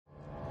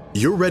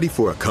You're ready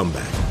for a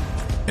comeback.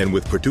 And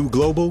with Purdue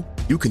Global,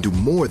 you can do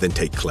more than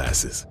take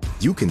classes.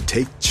 You can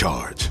take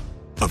charge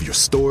of your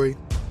story,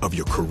 of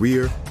your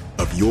career,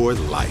 of your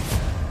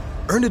life.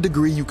 Earn a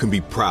degree you can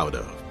be proud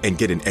of and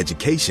get an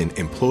education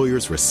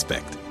employers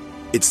respect.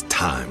 It's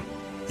time,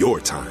 your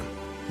time,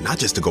 not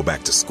just to go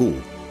back to school,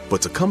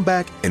 but to come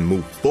back and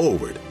move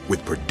forward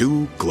with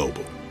Purdue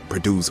Global,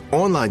 Purdue's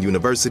online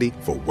university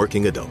for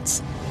working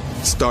adults.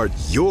 Start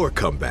your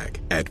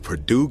comeback at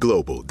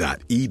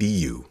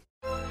purdueglobal.edu.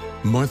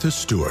 Martha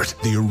Stewart,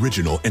 the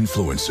original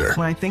influencer.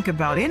 When I think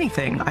about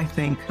anything, I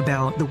think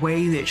about the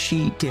way that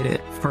she did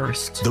it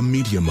first. The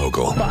media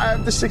mogul.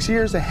 5 to 6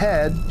 years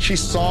ahead, she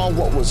saw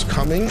what was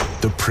coming.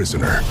 The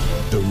prisoner.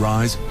 The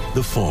rise,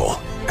 the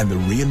fall, and the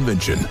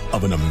reinvention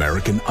of an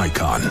American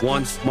icon.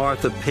 Once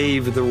Martha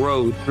paved the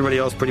road, everybody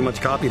else pretty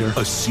much copied her.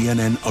 A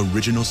CNN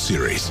original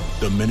series,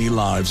 The Many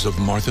Lives of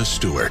Martha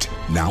Stewart,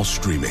 now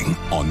streaming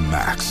on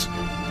Max.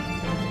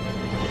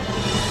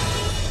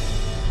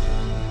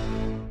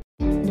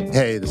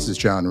 Hey, this is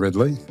John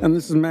Ridley. And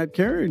this is Matt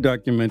Carey,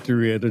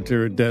 documentary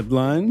editor at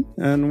Deadline.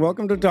 And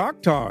welcome to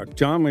Talk Talk.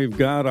 John, we've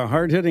got a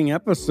hard-hitting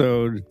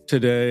episode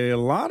today. A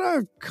lot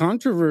of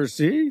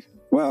controversy.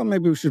 Well,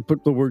 maybe we should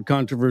put the word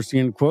controversy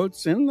in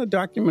quotes in the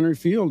documentary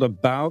field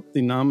about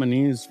the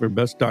nominees for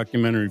Best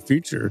Documentary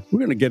Feature. We're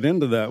going to get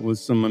into that with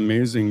some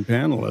amazing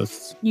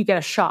panelists. You get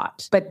a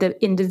shot, but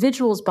the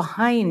individuals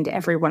behind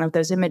every one of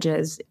those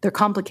images, they're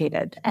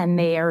complicated and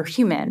they are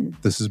human.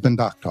 This has been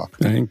Doc Talk.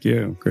 Thank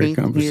you. Great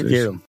conversation.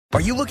 You. Are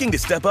you looking to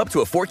step up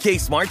to a 4K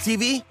smart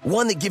TV?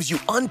 One that gives you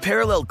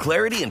unparalleled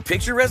clarity and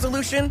picture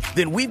resolution?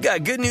 Then we've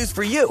got good news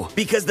for you,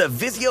 because the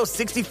Vizio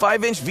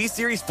 65-inch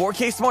V-Series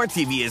 4K smart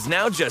TV is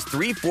now just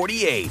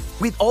 $348.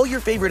 With all your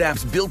favorite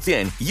apps built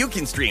in, you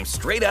can stream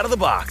straight out of the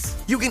box.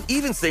 You can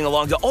even sing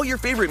along to all your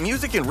favorite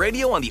music and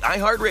radio on the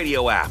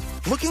iHeartRadio app.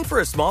 Looking for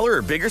a smaller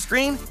or bigger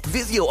screen?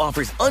 Vizio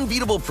offers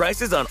unbeatable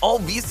prices on all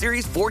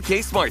V-Series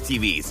 4K smart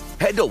TVs.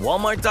 Head to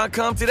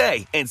Walmart.com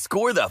today and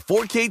score the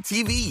 4K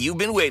TV you've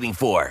been waiting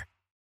for.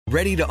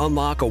 Ready to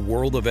unlock a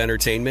world of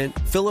entertainment?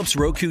 Philips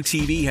Roku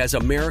TV has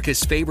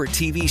America's favorite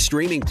TV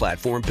streaming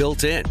platform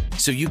built in,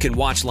 so you can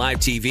watch live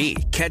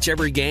TV, catch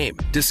every game,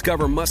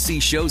 discover must-see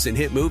shows and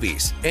hit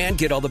movies, and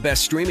get all the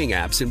best streaming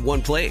apps in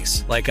one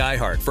place, like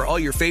iHeart for all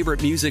your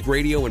favorite music,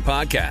 radio, and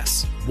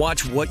podcasts.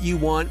 Watch what you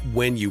want,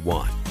 when you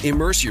want.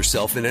 Immerse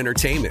yourself in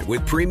entertainment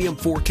with premium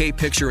 4K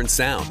picture and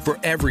sound for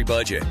every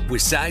budget,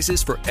 with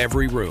sizes for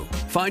every room.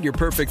 Find your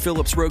perfect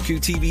Philips Roku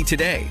TV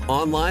today,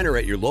 online or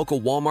at your local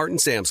Walmart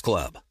and Sam's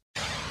Club.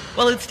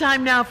 Well, it's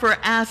time now for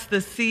Ask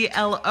the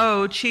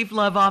CLO. Chief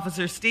Love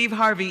Officer Steve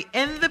Harvey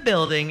in the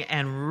building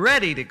and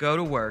ready to go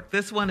to work.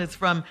 This one is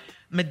from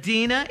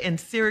Medina in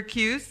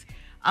Syracuse.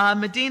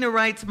 Medina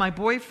writes, my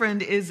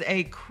boyfriend is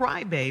a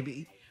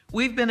crybaby.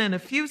 We've been in a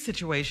few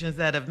situations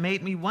that have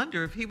made me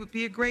wonder if he would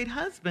be a great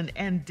husband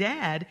and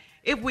dad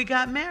if we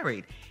got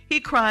married. He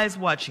cries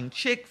watching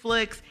chick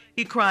flicks,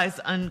 he cries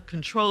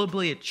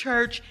uncontrollably at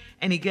church,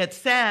 and he gets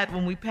sad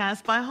when we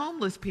pass by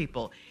homeless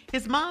people.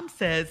 His mom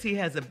says he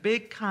has a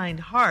big, kind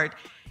heart,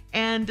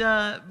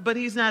 but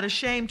he's not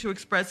ashamed to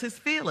express his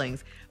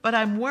feelings. But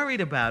I'm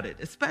worried about it,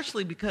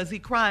 especially because he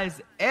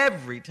cries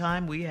every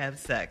time we have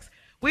sex.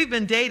 We've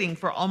been dating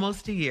for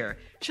almost a year.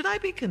 Should I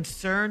be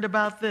concerned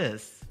about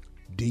this?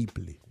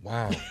 Deeply.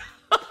 Wow.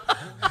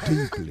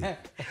 Deeply.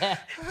 You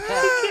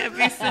can't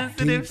be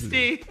sensitive,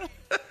 Deeply. Steve.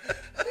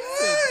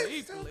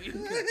 Deeply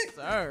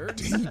concerned.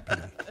 Deeply.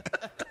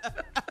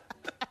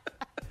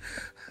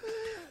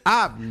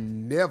 I've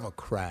never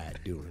cried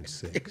during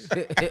sex.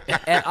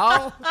 At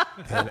all?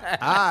 And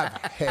I've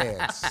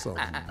had some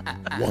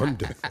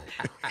wonderful,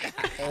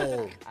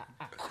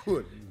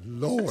 good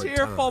Lord,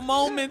 Tearful times.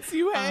 moments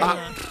you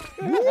had.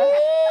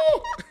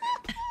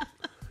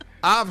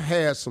 I've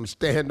had some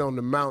stand on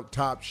the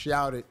mountaintop,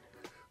 shout it,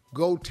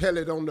 go tell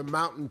it on the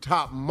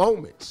mountaintop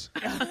moments.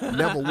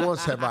 Never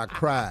once have I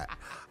cried.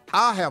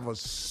 I have a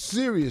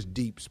serious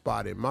deep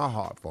spot in my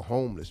heart for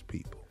homeless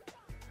people.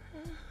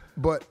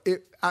 But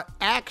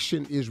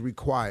action is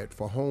required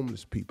for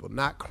homeless people,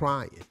 not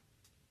crying.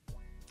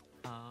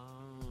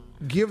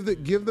 Give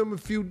them a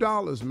few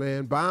dollars,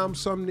 man. Buy them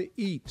something to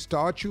eat.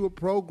 Start you a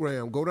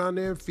program. Go down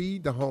there and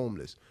feed the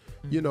homeless.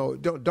 Mm-hmm. You know,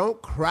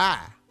 don't cry.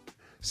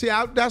 See,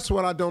 that's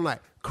what I don't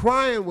like.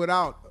 Crying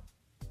without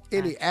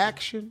any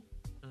action.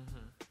 Mm-hmm.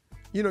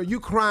 You know, you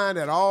crying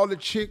at all the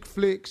chick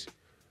flicks.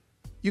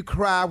 You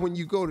cry when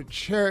you go to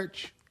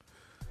church.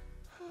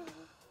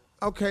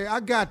 Okay, I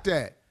got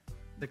that.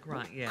 The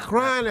crying, yeah.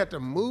 Crying at the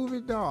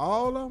movie, dog,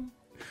 all of them.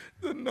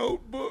 The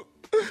Notebook.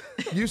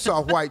 You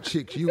saw white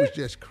chicks, you was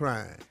just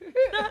crying.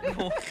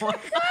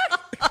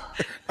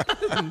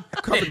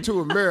 Coming to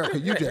America,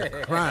 you just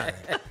crying.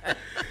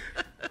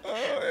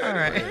 All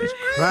right. Just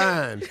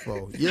crying,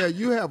 folks. Yeah,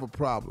 you have a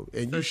problem,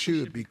 and you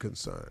should be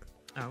concerned.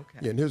 Okay.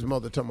 Yeah, and his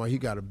mother talking about he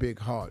got a big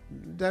heart.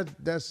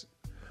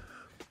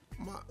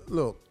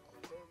 Look,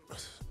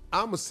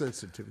 I'm a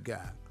sensitive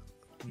guy.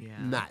 Yeah.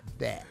 Not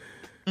that.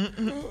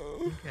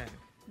 Okay.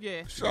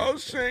 Yeah.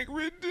 Shawshank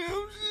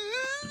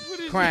Redemption.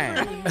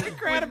 Crying.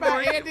 Crying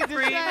about Andy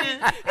today.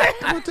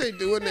 What they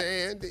doing to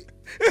Andy?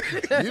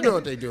 You know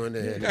what they doing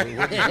to Andy.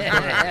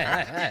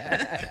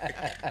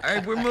 All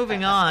right, we're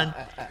moving on.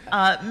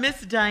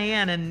 Miss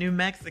Diane in New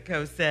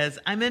Mexico says,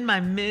 I'm in my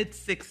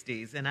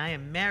mid-60s and I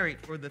am married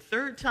for the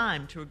third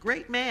time to a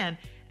great man,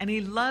 and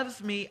he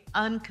loves me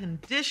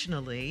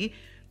unconditionally,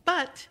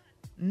 but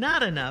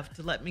not enough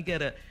to let me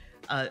get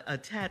a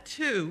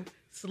tattoo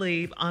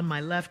sleeve on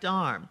my left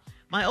arm.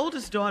 My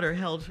oldest daughter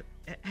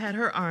had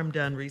her arm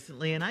done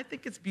recently, and I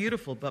think it's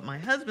beautiful, but my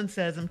husband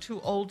says I'm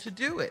too old to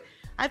do it.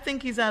 I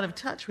think he's out of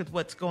touch with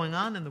what's going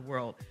on in the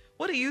world.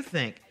 What do you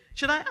think?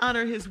 Should I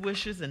honor his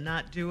wishes and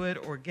not do it,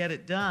 or get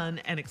it done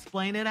and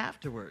explain it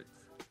afterwards?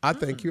 I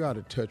think you out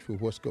of touch with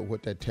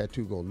what that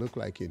tattoo gonna look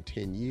like in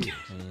 10 years.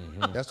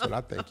 That's what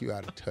I think you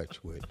out of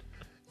touch with.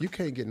 You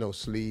can't get no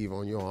sleeve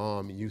on your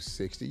arm and you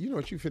 60. You know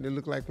what you finna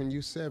look like when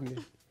you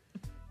 70?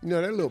 You know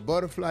that little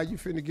butterfly you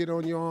finna get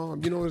on your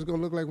arm? You know what it's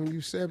gonna look like when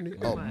you 70?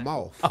 A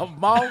moth. A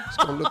moth? It's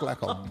gonna look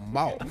like a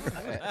moth.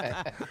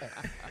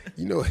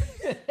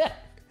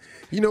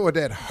 You know what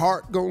that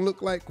heart gonna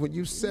look like when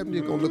you 70?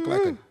 It's gonna look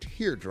like a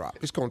teardrop.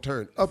 It's gonna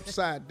turn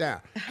upside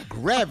down.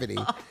 Gravity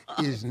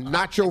is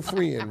not your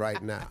friend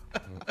right now.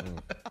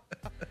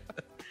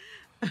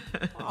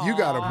 You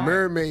got a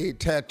mermaid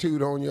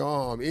tattooed on your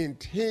arm. In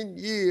 10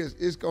 years,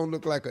 it's gonna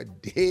look like a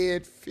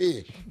dead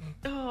fish.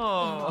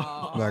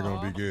 Oh. Not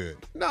gonna be good.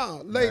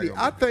 No, lady,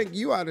 I think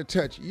you out of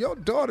touch. Your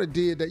daughter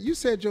did that. You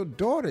said your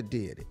daughter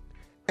did it,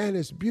 and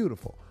it's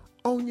beautiful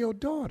on your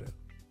daughter.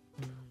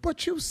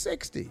 But you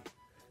 60.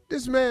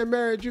 This man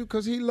married you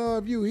because he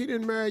loved you. He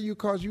didn't marry you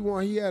because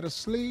he had a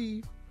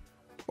sleeve.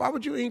 Why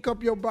would you ink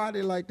up your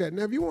body like that?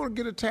 Now, if you want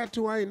to get a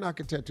tattoo, I ain't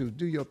knocking tattoos.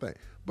 Do your thing.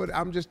 But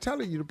I'm just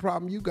telling you, the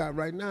problem you got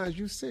right now is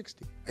you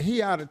 60.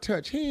 He out of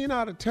touch. He ain't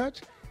out of touch.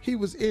 He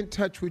was in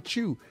touch with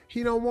you.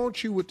 He don't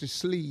want you with the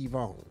sleeve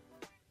on.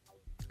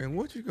 And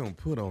what you gonna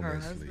put on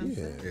that sleeve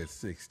at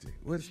 60?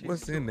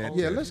 What's in that?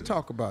 Yeah, let's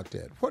talk about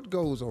that. What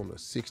goes on a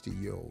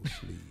 60-year-old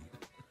sleeve?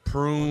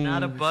 Prune.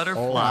 Not a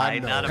butterfly,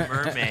 not a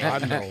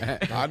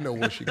mermaid. I know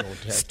what she gonna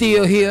tattoo.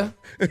 Still here.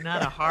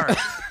 Not a heart.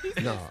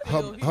 No,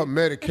 her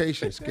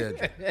medication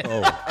schedule.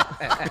 Oh.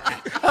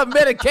 Her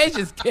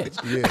medication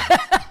schedule. Yeah.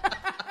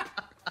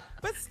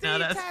 But Steve, No,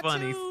 that's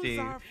funny, tattoos Steve.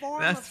 are a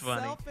form That's of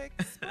funny.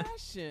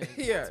 self-expression.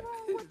 Yeah. What's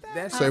wrong with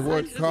that? Say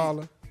what,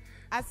 Carla?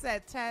 I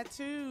said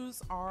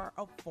tattoos are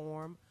a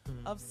form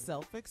of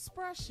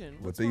self-expression.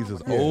 But What's these wrong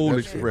is with old that?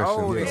 expressions.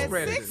 Old though.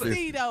 expressions. At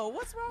 60 though,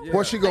 what's wrong with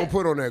What she gonna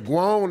put on that? Go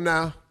on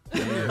now.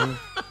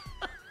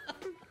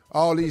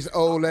 All these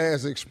old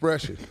ass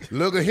expressions.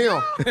 Look at him.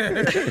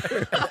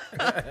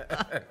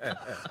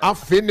 I'm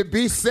finna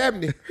be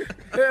 70. It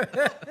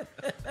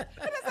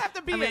doesn't have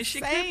to be a she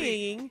could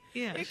saying. be.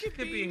 Yeah, she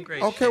could be in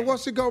great Okay, shape.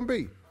 what's it gonna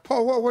be?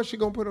 What's she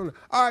gonna put on there?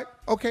 All right,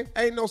 okay,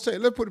 ain't no say.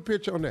 Let's put a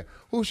picture on there.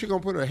 Who's she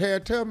gonna put on? Hair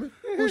Tubman?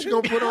 Who's she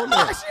gonna put on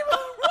there?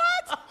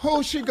 What?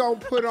 Who's she gonna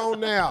put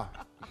on there?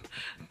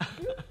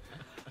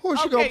 Who's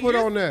she gonna put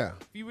on there?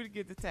 If you were to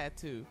get the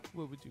tattoo,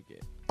 what would you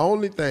get?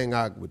 Only thing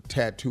I would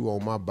tattoo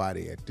on my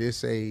body at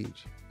this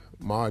age,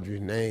 Marjorie's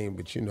name.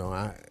 But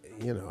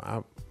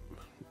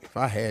if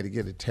I had to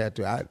get a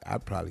tattoo,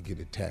 I'd probably get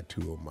a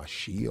tattoo on my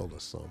shield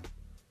or something.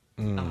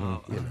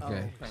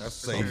 Okay. That's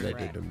Something safe.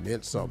 that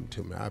meant something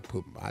to me.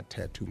 I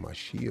tattoo my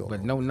shield.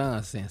 But no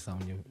nonsense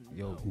on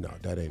your. No,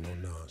 that ain't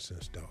no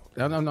nonsense, dog.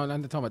 No, I'm not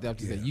talking about that. I'm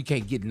just saying you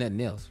can't get nothing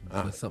else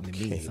but something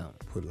that means something.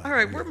 Put like All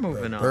right, we're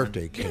moving on.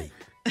 birthday cake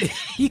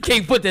You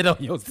can't put that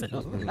on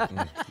yourself.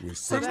 with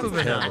 60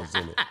 moving on. candles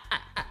in it.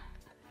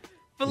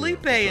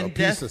 Felipe a in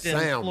piece of Destin,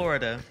 salmon.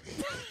 Florida.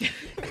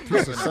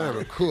 Piece of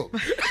salmon cooked.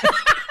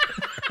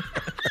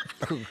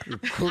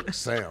 Cooked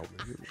salmon.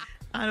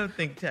 I don't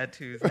think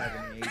tattoos have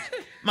an age.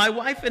 My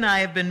wife and I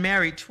have been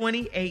married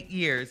 28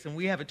 years, and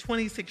we have a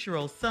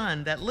 26-year-old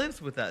son that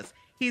lives with us.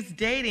 He's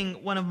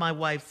dating one of my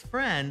wife's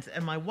friends,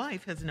 and my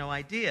wife has no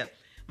idea.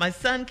 My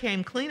son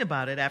came clean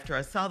about it after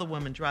I saw the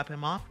woman drop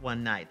him off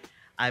one night.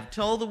 I've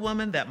told the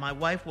woman that my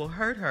wife will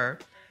hurt her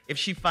if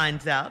she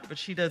finds out, but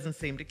she doesn't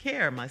seem to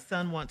care. My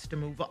son wants to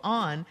move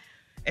on.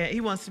 He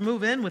wants to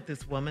move in with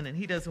this woman, and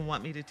he doesn't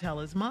want me to tell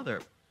his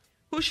mother.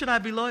 Who should I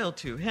be loyal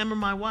to, him or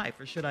my wife,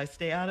 or should I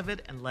stay out of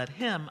it and let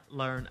him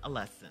learn a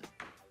lesson?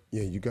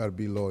 Yeah, you got to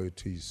be loyal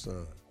to your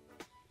son.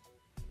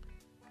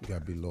 You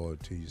got to be loyal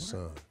to your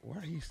son. Why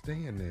are you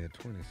staying there at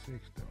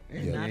 26 though?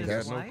 And Yeah, you ain't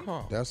that's- got no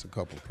car. That's a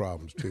couple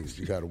problems too.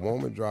 You got a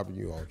woman dropping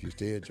you off. You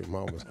stay at your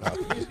mama's house.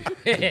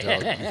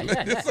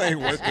 This ain't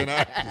working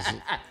out.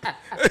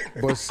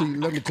 But see,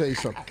 let me tell you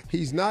something.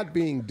 He's not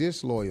being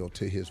disloyal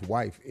to his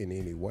wife in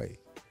any way,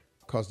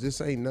 because this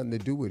ain't nothing to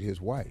do with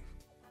his wife.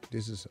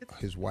 This is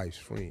his wife's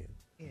friend.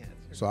 Yeah,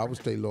 So I would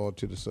stay loyal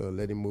to the son.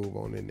 Let him move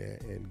on in there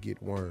and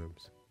get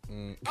worms.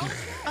 All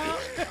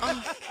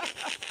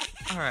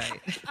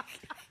right.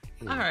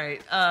 All right.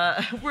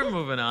 We're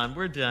moving on.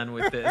 We're done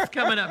with this.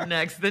 Coming up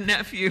next, the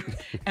nephew,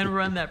 and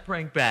Run That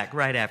Prank Back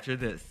right after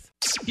this.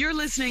 You're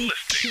listening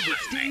to the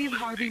Steve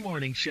Harvey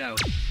Morning Show.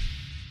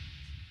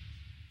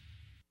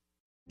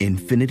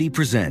 Infiniti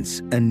presents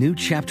a new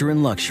chapter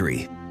in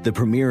luxury, the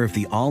premiere of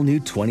the all-new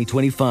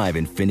 2025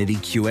 Infiniti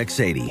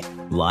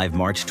QX80, live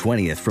March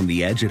 20th from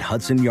the Edge at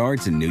Hudson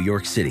Yards in New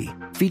York City,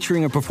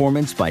 featuring a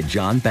performance by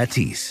John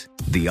Batiste.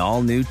 The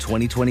all-new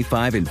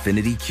 2025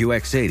 Infiniti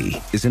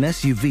QX80 is an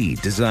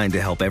SUV designed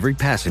to help every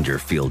passenger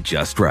feel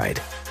just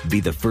right. Be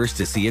the first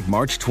to see it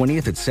March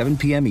 20th at 7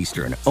 p.m.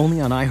 Eastern,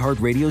 only on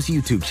iHeartRadio's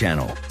YouTube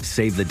channel.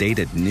 Save the date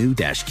at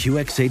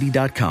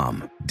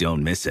new-QX80.com.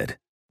 Don't miss it.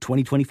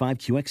 2025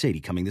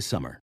 QX80 coming this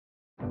summer.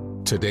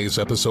 Today's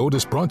episode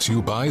is brought to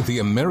you by the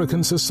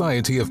American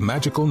Society of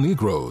Magical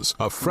Negroes,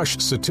 a fresh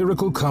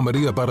satirical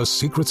comedy about a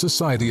secret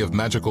society of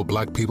magical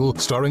black people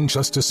starring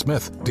Justice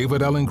Smith,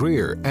 David Alan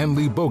Grier, Ann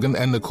Lee Bogan,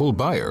 and Nicole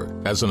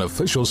Byer. As an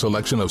official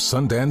selection of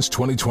Sundance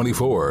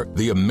 2024,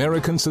 the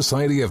American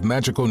Society of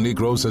Magical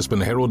Negroes has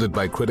been heralded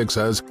by critics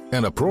as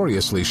an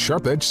uproariously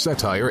sharp-edged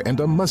satire and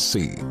a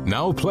must-see.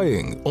 Now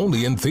playing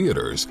only in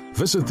theaters.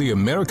 Visit the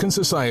American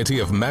Society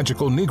of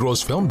Magical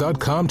Negroes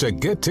Film.com to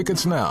get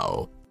tickets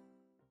now.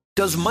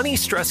 Does money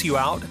stress you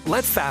out?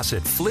 Let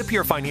Facet flip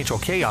your financial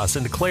chaos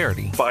into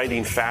clarity.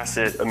 Finding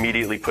Facet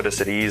immediately put us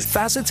at ease.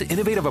 Facet's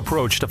innovative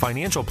approach to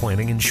financial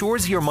planning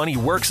ensures your money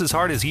works as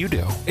hard as you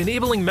do,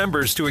 enabling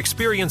members to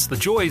experience the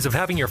joys of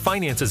having your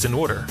finances in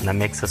order. And that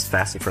makes us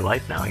Facet for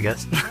life now, I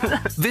guess.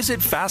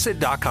 Visit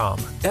Facet.com,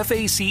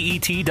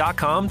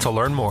 FACET.com to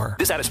learn more.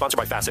 This ad is sponsored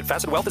by Facet.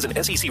 Facet Wealth is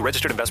an SEC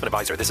registered investment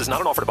advisor. This is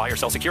not an offer to buy or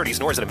sell securities,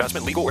 nor is it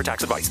investment, legal, or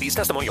tax advice. These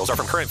testimonials are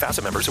from current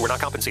Facet members who are not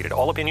compensated.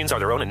 All opinions are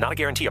their own and not a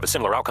guarantee of a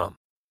similar outcome.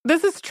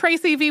 This is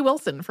Tracy V.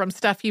 Wilson from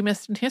Stuff You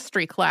Missed in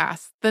History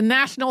class. The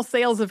national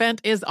sales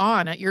event is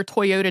on at your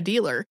Toyota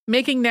dealer,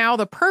 making now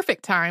the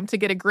perfect time to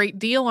get a great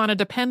deal on a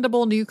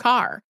dependable new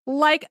car.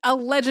 Like a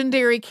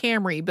legendary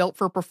Camry built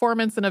for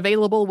performance and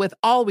available with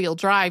all-wheel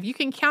drive, you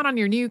can count on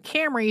your new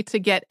Camry to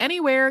get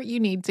anywhere you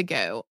need to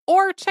go.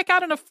 Or check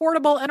out an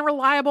affordable and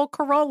reliable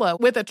Corolla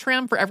with a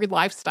trim for every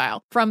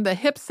lifestyle. From the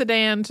hip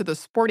sedan to the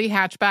sporty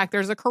hatchback,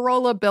 there's a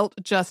Corolla built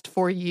just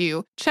for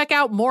you. Check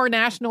out more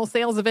national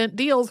sales event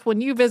deals when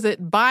you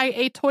visit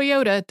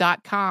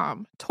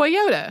buyatoyota.com.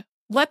 Toyota,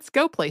 let's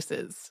go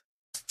places.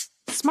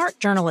 Smart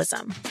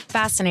journalism.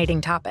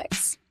 Fascinating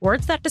topics.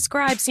 Words that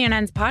describe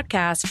CNN's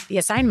podcast, The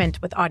Assignment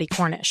with Audie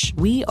Cornish.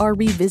 We are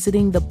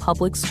revisiting the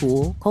public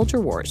school culture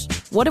wars.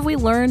 What have we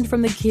learned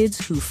from the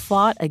kids who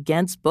fought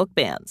against book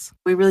bans?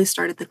 We really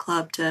started the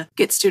club to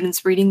get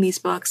students reading these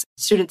books.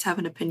 Students have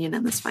an opinion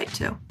in this fight,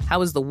 too.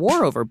 How has the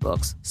war over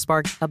books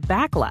sparked a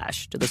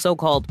backlash to the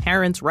so-called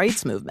parents'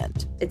 rights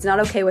movement? It's not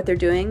okay what they're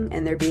doing,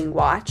 and they're being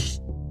watched.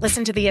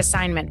 Listen to The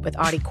Assignment with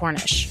Audie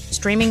Cornish.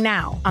 Streaming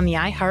now on the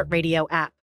iHeartRadio app.